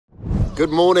Good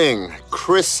morning,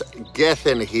 Kris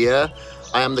Gethin here.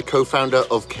 I am the co-founder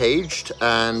of Caged,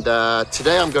 and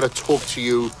today I'm going to talk to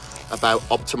you about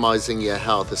optimizing your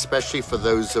health, especially for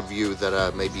those of you that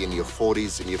are maybe in your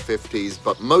 40s and your 50s,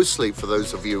 but mostly for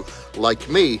those of you like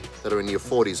me that are in your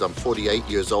 40s. I'm 48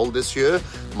 years old this year.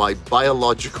 My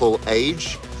biological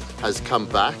age has come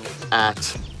back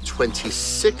at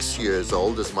 26 years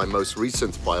old as my most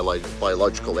recent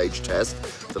biological age test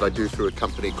that I do through a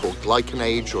company called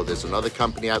GlycanAge, or there's another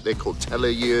company out there called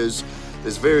TeleYears.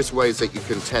 There's various ways that you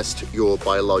can test your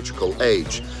biological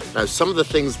age. Now, some of the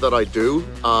things that I do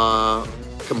are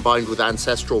combined with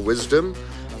ancestral wisdom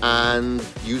and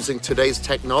using today's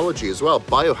technology as well,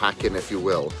 biohacking, if you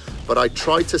will. But I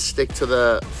try to stick to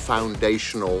the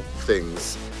foundational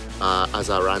things as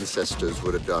our ancestors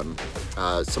would have done.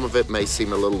 Some of it may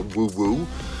seem a little woo-woo.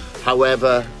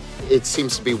 However, it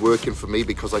seems to be working for me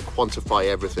because I quantify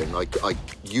everything. I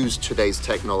use today's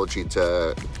technology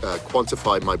to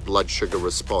quantify my blood sugar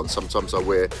response. Sometimes I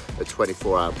wear a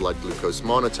 24-hour blood glucose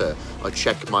monitor. I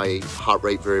check my heart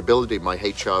rate variability, my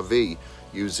HRV,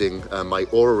 using my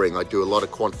Oura Ring. I do a lot of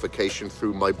quantification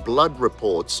through my blood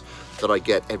reports that I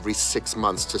get every 6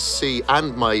 months to see,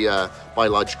 and my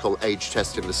biological age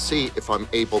testing to see if I'm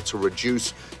able to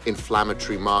reduce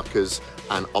inflammatory markers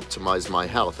and optimize my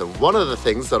health. And one of the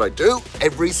things that I do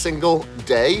every single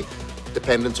day,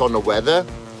 dependent on the weather,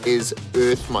 is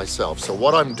earth myself. So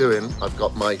what I'm doing, I've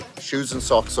got my shoes and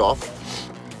socks off.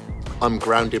 I'm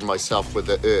grounding myself with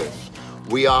the earth.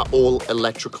 We are all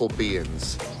electrical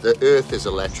beings. The earth is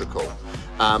electrical.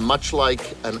 Much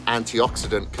like an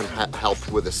antioxidant can help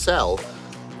with a cell,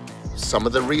 some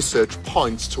of the research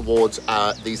points towards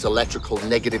these electrical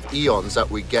negative ions that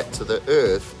we get to the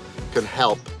earth can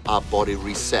help our body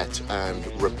reset and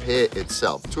repair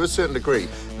itself to a certain degree.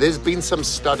 There's been some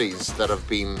studies that have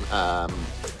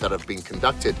been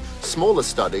conducted, smaller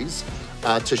studies,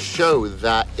 to show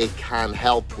that it can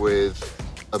help with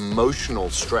emotional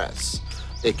stress.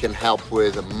 It can help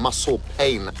with muscle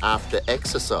pain after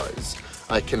exercise.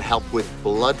 It can help with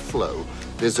blood flow.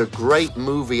 There's a great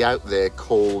movie out there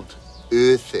called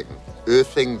Earthing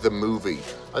the movie.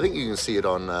 I think you can see it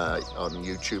on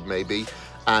YouTube maybe.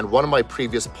 And one of my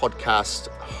previous podcast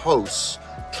hosts,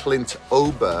 Clint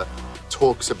Ober,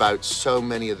 talks about so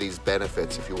many of these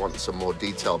benefits if you want some more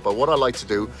detail. But what I like to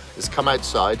do is come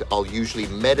outside. I'll usually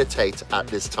meditate at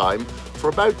this time for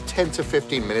about 10 to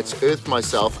 15 minutes, earth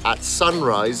myself at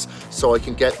sunrise so I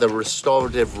can get the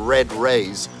restorative red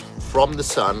rays from the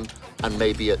sun, and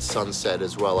maybe at sunset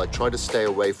as well. I try to stay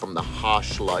away from the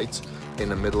harsh light in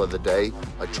the middle of the day.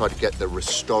 I try to get the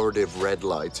restorative red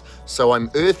light. So I'm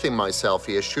earthing myself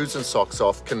here, shoes and socks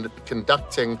off,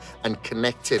 conducting and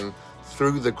connecting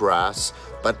through the grass,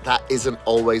 but that isn't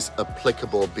always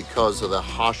applicable because of the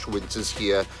harsh winters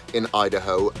here in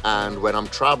Idaho and when I'm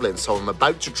traveling. So I'm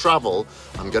about to travel,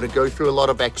 I'm gonna go through a lot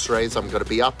of x-rays, I'm gonna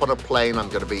be up on a plane, I'm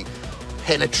gonna be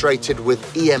penetrated with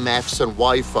EMFs and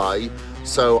Wi-Fi.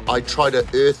 So I try to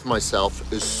earth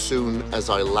myself as soon as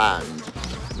I land.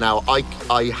 Now I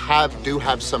do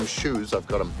have some shoes, I've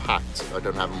got them packed, I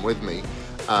don't have them with me,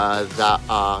 that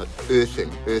are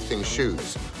earthing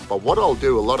shoes. But what I'll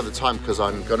do a lot of the time, because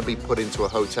I'm going to be put into a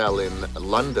hotel in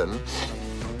London,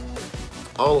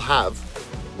 I'll have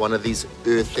one of these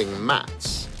earthing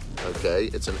mats, okay?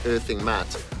 It's an earthing mat.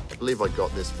 I believe I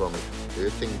got this from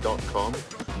Earthing.com,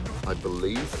 I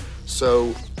believe.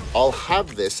 So I'll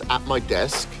have this at my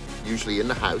desk, usually in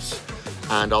the house,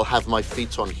 and I'll have my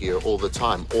feet on here all the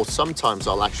time. Or sometimes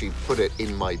I'll actually put it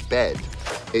in my bed.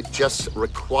 It just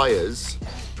requires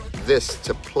this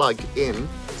to plug in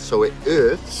so it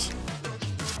earths,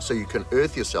 so you can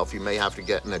earth yourself. You may have to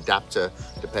get an adapter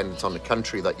dependent on the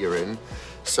country that you're in.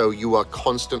 So you are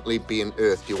constantly being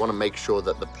earthed. You want to make sure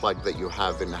that the plug that you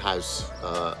have in the house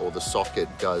or the socket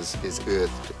is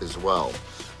earthed as well.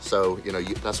 So, you know,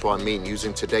 that's what I mean,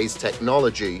 using today's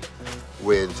technology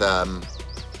with our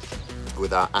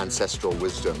ancestral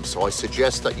wisdom. So I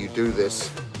suggest that you do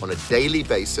this on a daily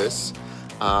basis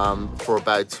for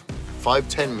about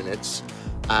 5-10 minutes.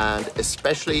 And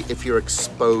especially if you're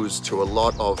exposed to a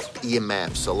lot of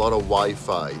EMFs, a lot of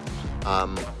Wi-Fi,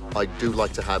 I do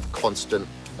like to have constant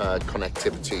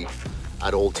connectivity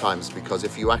at all times, because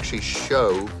if you actually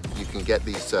show, you can get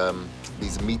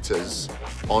these meters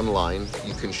online.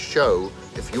 You can show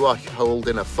if you are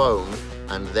holding a phone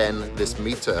and then this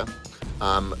meter,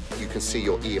 you can see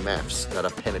your EMFs that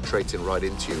are penetrating right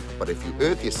into you. But if you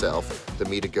earth yourself, the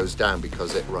meter goes down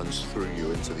because it runs through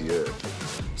you into the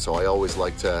earth. So I always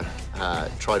like to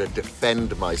try to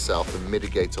defend myself and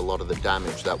mitigate a lot of the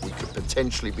damage that we could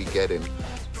potentially be getting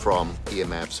from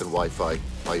EMFs and Wi-Fi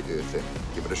by earthing.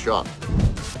 Give it a shot.